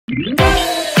Hi,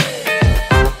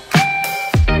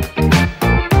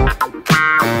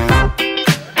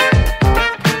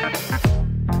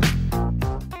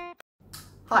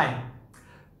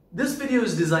 this video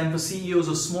is designed for CEOs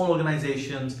of small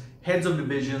organizations, heads of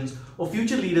divisions, or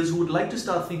future leaders who would like to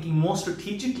start thinking more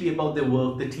strategically about their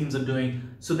work their teams are doing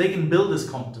so they can build this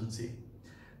competency.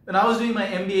 When I was doing my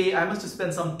MBA, I must have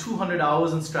spent some 200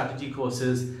 hours in strategy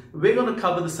courses. We're going to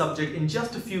cover the subject in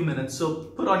just a few minutes, so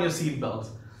put on your seatbelts.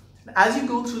 As you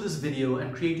go through this video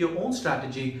and create your own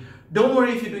strategy, don't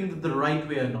worry if you're doing it the right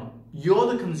way or not.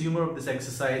 You're the consumer of this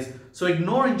exercise, so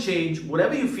ignore and change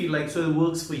whatever you feel like so it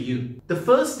works for you. The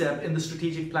first step in the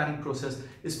strategic planning process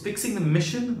is fixing the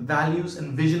mission, values,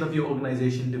 and vision of your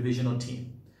organization, division, or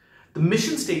team. The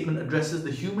mission statement addresses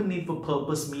the human need for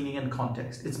purpose, meaning, and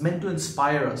context. It's meant to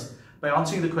inspire us by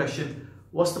answering the question,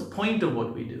 what's the point of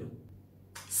what we do?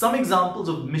 Some examples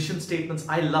of mission statements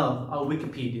I love are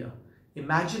Wikipedia.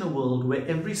 Imagine a world where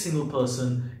every single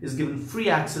person is given free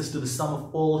access to the sum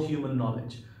of all human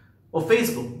knowledge. Or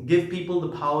Facebook, give people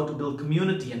the power to build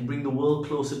community and bring the world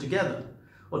closer together.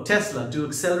 Or Tesla, to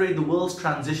accelerate the world's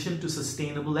transition to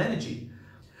sustainable energy.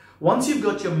 Once you've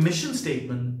got your mission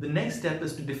statement, the next step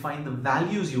is to define the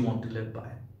values you want to live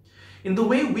by. In the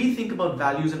way we think about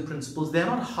values and principles, they're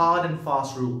not hard and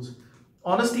fast rules.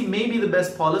 Honesty may be the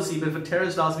best policy, but if a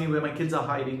terrorist asks me where my kids are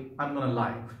hiding, I'm going to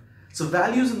lie. So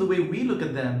values, in the way we look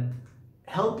at them,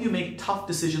 help you make tough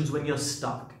decisions when you're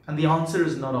stuck. And the answer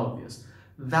is not obvious.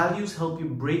 Values help you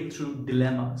break through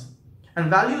dilemmas. And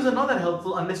values are not that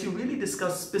helpful unless you really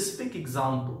discuss specific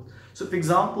examples. So for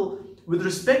example, with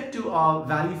respect to our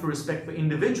value for respect for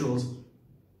individuals,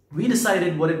 we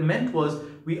decided what it meant was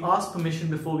we ask permission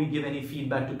before we give any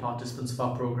feedback to participants of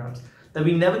our programs. That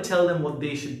we never tell them what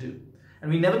they should do. And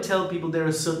we never tell people they're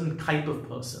a certain type of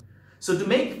person. So to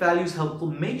make values helpful,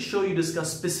 make sure you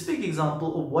discuss specific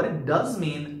example of what it does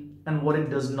mean and what it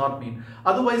does not mean.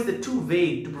 Otherwise, they're too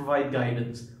vague to provide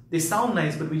guidance. They sound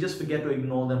nice, but we just forget to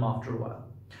ignore them after a while.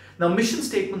 Now, mission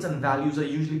statements and values are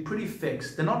usually pretty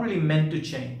fixed. They're not really meant to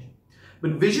change.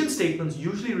 But vision statements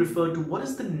usually refer to what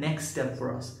is the next step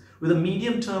for us. With a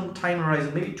medium-term time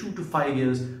horizon, maybe 2 to 5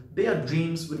 years, they are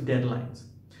dreams with deadlines.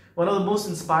 One of the most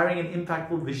inspiring and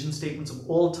impactful vision statements of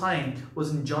all time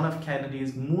was in John F.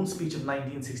 Kennedy's moon speech of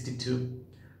 1962.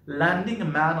 Landing a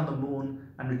man on the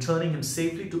moon and returning him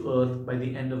safely to Earth by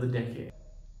the end of the decade.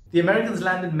 The Americans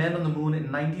landed men on the moon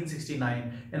in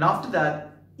 1969, and after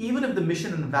that, even if the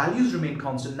mission and values remained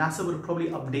constant, NASA would have probably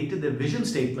updated their vision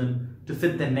statement to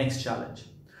fit their next challenge.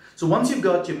 So once you've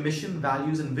got your mission,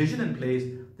 values, and vision in place,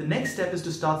 the next step is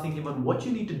to start thinking about what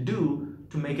you need to do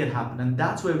to make it happen, and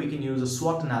that's where we can use a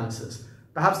SWOT analysis,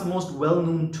 perhaps the most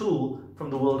well-known tool from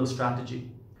the world of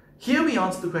strategy. Here we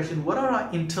answer the question, what are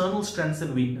our internal strengths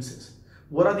and weaknesses?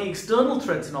 What are the external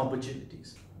threats and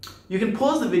opportunities? You can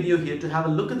pause the video here to have a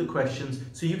look at the questions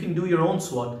so you can do your own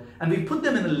SWOT, and we've put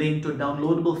them in a link to a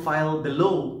downloadable file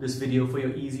below this video for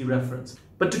your easy reference.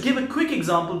 But to give a quick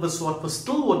example of a SWOT for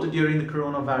Stillwater during the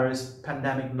coronavirus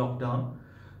pandemic lockdown,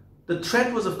 the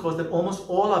threat was, of course, that almost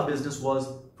all our business was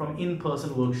from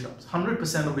in-person workshops,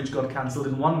 100% of which got cancelled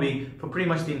in 1 week for pretty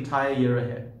much the entire year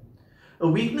ahead. A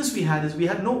weakness we had is we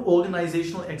had no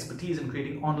organizational expertise in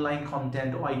creating online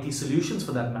content or IT solutions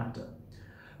for that matter.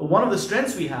 One of the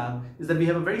strengths we have is that we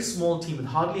have a very small team with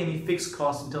hardly any fixed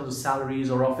costs in terms of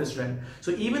salaries or office rent. So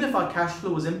even if our cash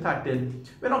flow was impacted,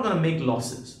 we're not going to make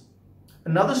losses.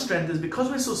 Another strength is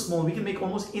because we're so small, we can make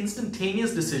almost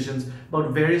instantaneous decisions about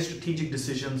various strategic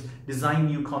decisions, design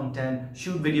new content,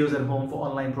 shoot videos at home for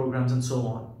online programs, and so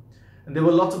on. And there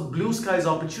were lots of blue skies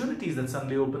opportunities that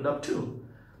suddenly opened up too.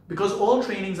 Because all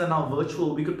trainings are now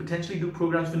virtual, we could potentially do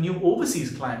programs for new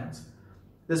overseas clients.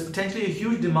 There's potentially a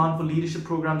huge demand for leadership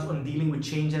programs on dealing with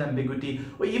change and ambiguity,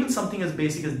 or even something as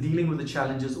basic as dealing with the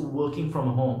challenges of working from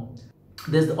home.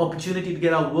 There's the opportunity to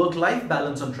get our work-life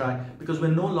balance on track because we're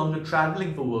no longer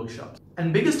traveling for workshops.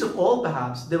 And biggest of all,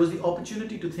 perhaps, there was the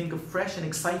opportunity to think of fresh and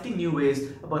exciting new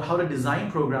ways about how to design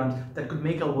programs that could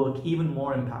make our work even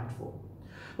more impactful.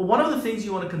 But one of the things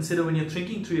you want to consider when you're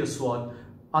thinking through your SWOT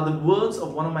are the words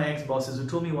of one of my ex-bosses who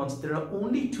told me once, there are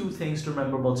only 2 things to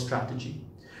remember about strategy.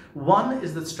 One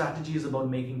is that strategy is about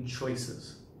making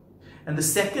choices. And the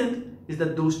second is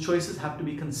that those choices have to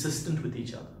be consistent with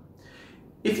each other.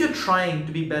 If you're trying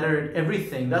to be better at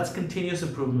everything, that's continuous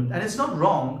improvement. And it's not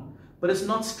wrong, but it's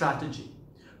not strategy.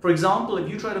 For example, if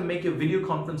you try to make your video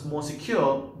conference more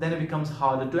secure, then it becomes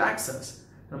harder to access.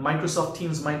 Microsoft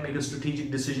Teams might make a strategic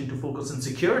decision to focus on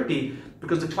security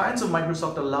because the clients of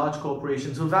Microsoft are large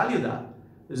corporations who value that.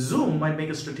 Zoom might make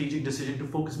a strategic decision to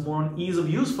focus more on ease of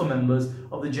use for members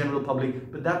of the general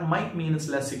public, but that might mean it's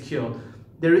less secure.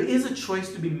 There is a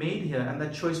choice to be made here, and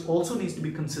that choice also needs to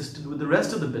be consistent with the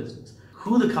rest of the business.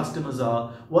 Who the customers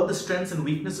are, what the strengths and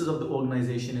weaknesses of the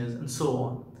organization is, and so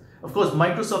on. Of course,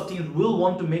 Microsoft Teams will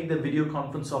want to make their video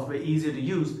conference software easier to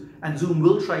use, and Zoom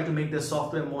will try to make their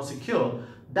software more secure.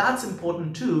 That's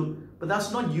important too, but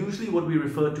that's not usually what we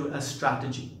refer to as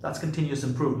strategy. That's continuous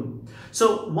improvement.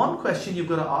 So one question you've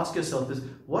got to ask yourself is,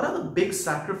 what are the big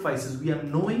sacrifices we are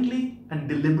knowingly and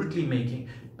deliberately making?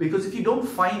 Because if you don't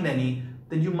find any,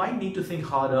 then you might need to think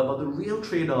harder about the real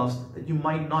trade-offs that you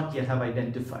might not yet have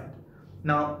identified.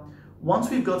 Now, once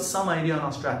we've got some idea on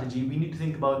our strategy, we need to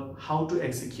think about how to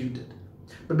execute it.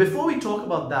 But before we talk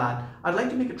about that, I'd like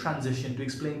to make a transition to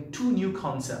explain two new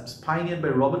concepts pioneered by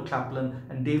Robert Kaplan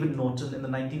and David Norton in the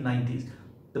 1990s,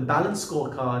 the balanced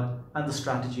scorecard and the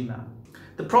strategy map.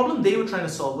 The problem they were trying to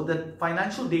solve was that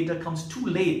financial data comes too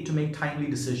late to make timely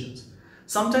decisions.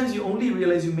 Sometimes you only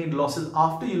realize you made losses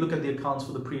after you look at the accounts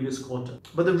for the previous quarter.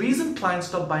 But the reason clients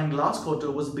stopped buying last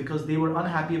quarter was because they were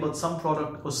unhappy about some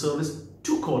product or service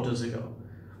 2 quarters ago.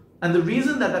 And the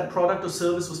reason that that product or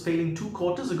service was failing 2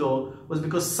 quarters ago was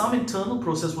because some internal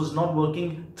process was not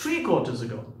working 3 quarters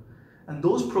ago. And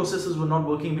those processes were not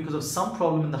working because of some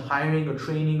problem in the hiring or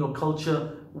training or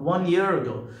culture 1 year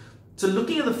ago. So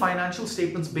looking at the financial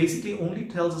statements basically only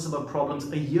tells us about problems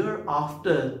a year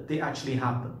after they actually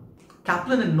happen.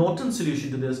 Kaplan and Norton's solution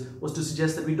to this was to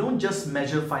suggest that we don't just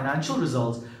measure financial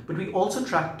results, but we also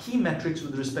track key metrics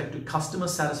with respect to customer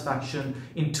satisfaction,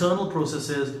 internal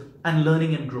processes, and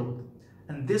learning and growth.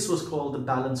 And this was called the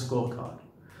balanced scorecard.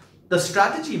 The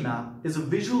strategy map is a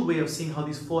visual way of seeing how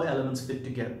these 4 elements fit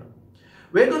together.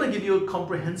 We're going to give you a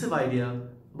comprehensive idea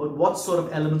about what sort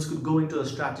of elements could go into a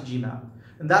strategy map.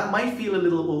 And that might feel a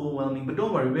little overwhelming, but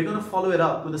don't worry, we're going to follow it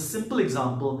up with a simple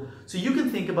example so you can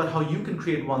think about how you can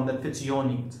create one that fits your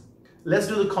needs. Let's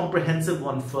do the comprehensive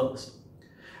one first.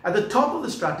 At the top of the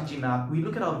strategy map, we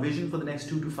look at our vision for the next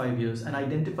 2 to 5 years and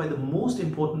identify the most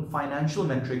important financial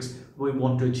metrics we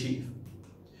want to achieve.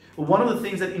 One of the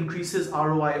things that increases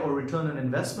ROI or return on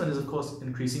investment is, of course,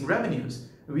 increasing revenues.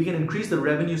 We can increase the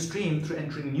revenue stream through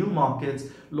entering new markets,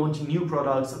 launching new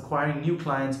products, acquiring new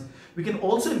clients. We can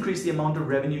also increase the amount of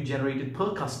revenue generated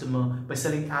per customer by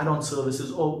selling add-on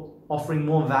services or offering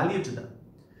more value to them.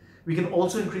 We can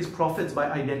also increase profits by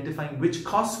identifying which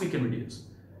costs we can reduce.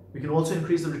 We can also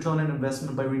increase the return on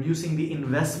investment by reducing the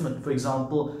investment, for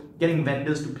example, getting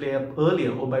vendors to play up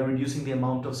earlier, or by reducing the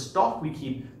amount of stock we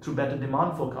keep through better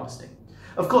demand forecasting.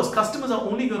 Of course, customers are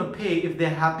only going to pay if they're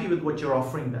happy with what you're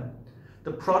offering them.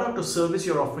 The product or service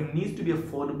you're offering needs to be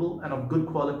affordable and of good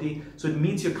quality so it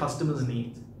meets your customers'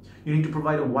 needs. You need to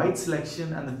provide a wide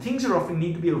selection, and the things you're offering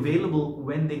need to be available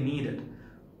when they need it.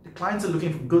 The clients are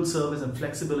looking for good service and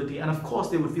flexibility, and of course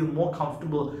they would feel more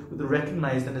comfortable with a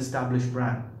recognized and established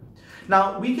brand.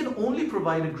 Now, we can only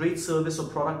provide a great service or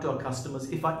product to our customers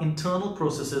if our internal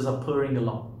processes are purring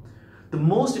along. The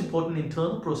most important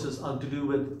internal processes are to do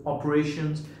with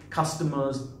operations,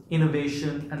 customers,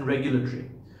 innovation, and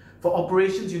regulatory. For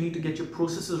operations, you need to get your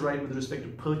processes right with respect to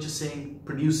purchasing,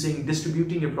 producing,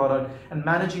 distributing your product, and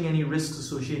managing any risks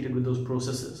associated with those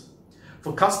processes.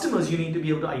 For customers, you need to be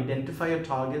able to identify your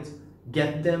targets,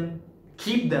 get them,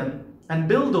 keep them, and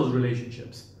build those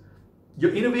relationships.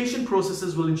 Your innovation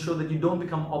processes will ensure that you don't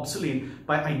become obsolete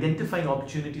by identifying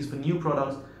opportunities for new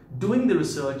products, doing the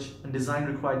research and design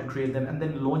required to create them, and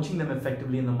then launching them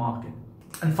effectively in the market.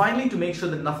 And finally, to make sure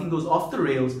that nothing goes off the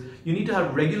rails, you need to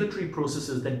have regulatory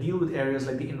processes that deal with areas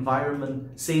like the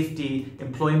environment, safety,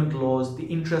 employment laws, the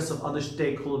interests of other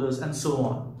stakeholders, and so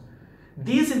on.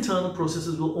 These internal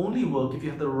processes will only work if you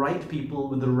have the right people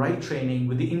with the right training,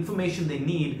 with the information they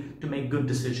need to make good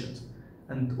decisions.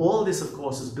 And all this, of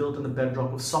course, is built on the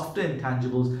bedrock of softer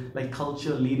intangibles like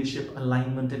culture, leadership,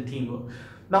 alignment, and teamwork.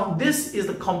 Now, this is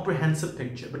the comprehensive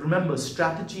picture, but remember,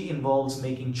 strategy involves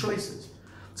making choices.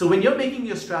 So when you're making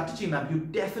your strategy map, you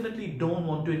definitely don't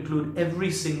want to include every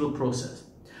single process.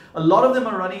 A lot of them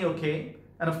are running okay,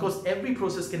 and of course every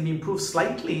process can be improved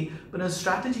slightly, but in a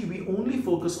strategy we only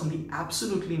focus on the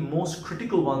absolutely most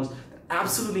critical ones that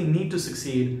absolutely need to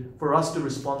succeed for us to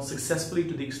respond successfully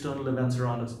to the external events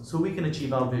around us so we can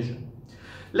achieve our vision.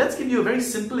 Let's give you a very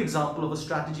simple example of a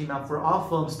strategy map for our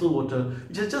firm Stillwater,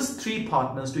 which has just 3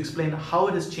 partners to explain how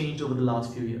it has changed over the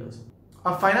last few years.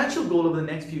 Our financial goal over the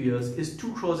next few years is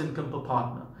 2 crores income per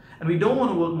partner, and we don't want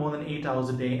to work more than 8 hours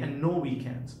a day and no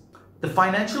weekends. The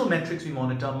financial metrics we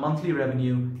monitor are monthly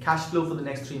revenue, cash flow for the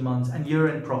next 3 months, and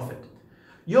year-end profit.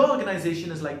 Your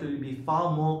organization is likely to be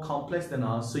far more complex than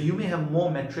ours, so you may have more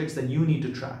metrics that you need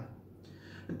to track.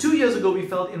 2 years ago, we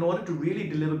felt in order to really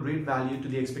deliver great value to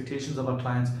the expectations of our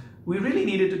clients, we really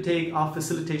needed to take our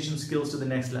facilitation skills to the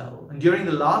next level. And during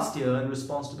the last year, in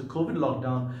response to the COVID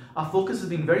lockdown, our focus has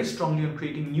been very strongly on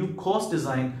creating new course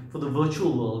design for the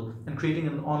virtual world and creating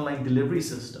an online delivery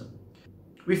system.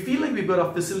 We feel like we've got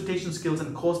our facilitation skills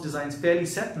and course designs fairly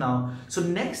set now, so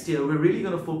next year we're really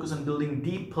going to focus on building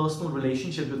deep personal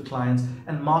relationships with clients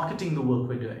and marketing the work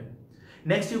we're doing.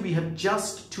 Next year we have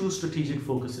just 2 strategic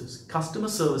focuses: customer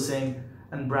servicing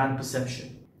and brand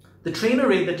perception. The trainer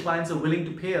rate that clients are willing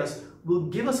to pay us will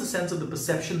give us a sense of the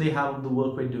perception they have of the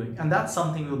work we're doing, and that's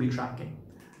something we'll be tracking.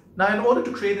 Now, in order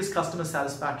to create this customer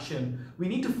satisfaction, we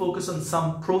need to focus on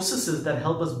some processes that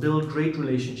help us build great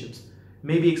relationships.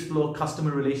 Maybe explore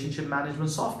customer relationship management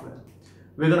software.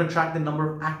 We're going to track the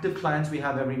number of active clients we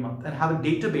have every month and have a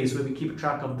database where we keep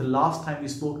track of the last time we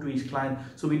spoke to each client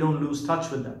so we don't lose touch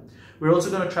with them. We're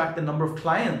also going to track the number of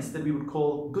clients that we would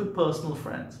call good personal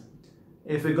friends.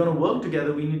 If we're going to work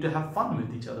together, we need to have fun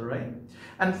with each other, right?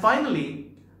 And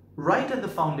finally, right at the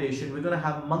foundation, we're going to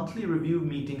have monthly review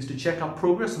meetings to check our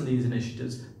progress on these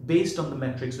initiatives based on the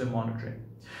metrics we're monitoring.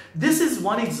 This is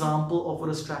one example of what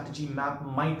a strategy map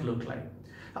might look like.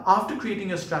 After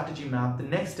creating a strategy map, the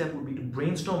next step would be to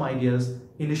brainstorm ideas,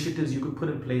 initiatives you could put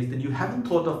in place that you haven't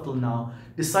thought of till now,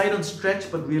 decide on stretch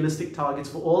but realistic targets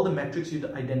for all the metrics you'd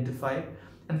identified,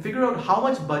 and figure out how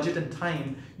much budget and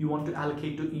time you want to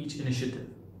allocate to each initiative.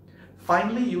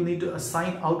 Finally, you'll need to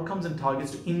assign outcomes and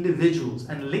targets to individuals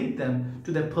and link them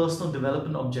to their personal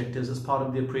development objectives as part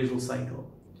of the appraisal cycle.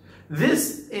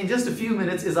 This, in just a few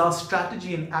minutes, is our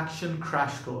strategy in action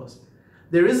crash course.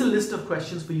 There is a list of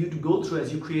questions for you to go through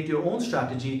as you create your own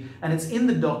strategy, and it's in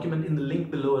the document in the link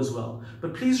below as well.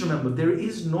 But please remember, there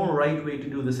is no right way to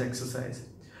do this exercise.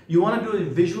 You want to do a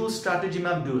visual strategy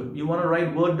map, do it. You want to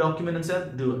write Word document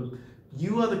instead, do it.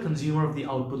 You are the consumer of the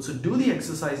output, so do the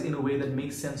exercise in a way that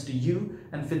makes sense to you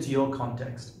and fits your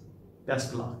context.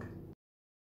 Best of luck.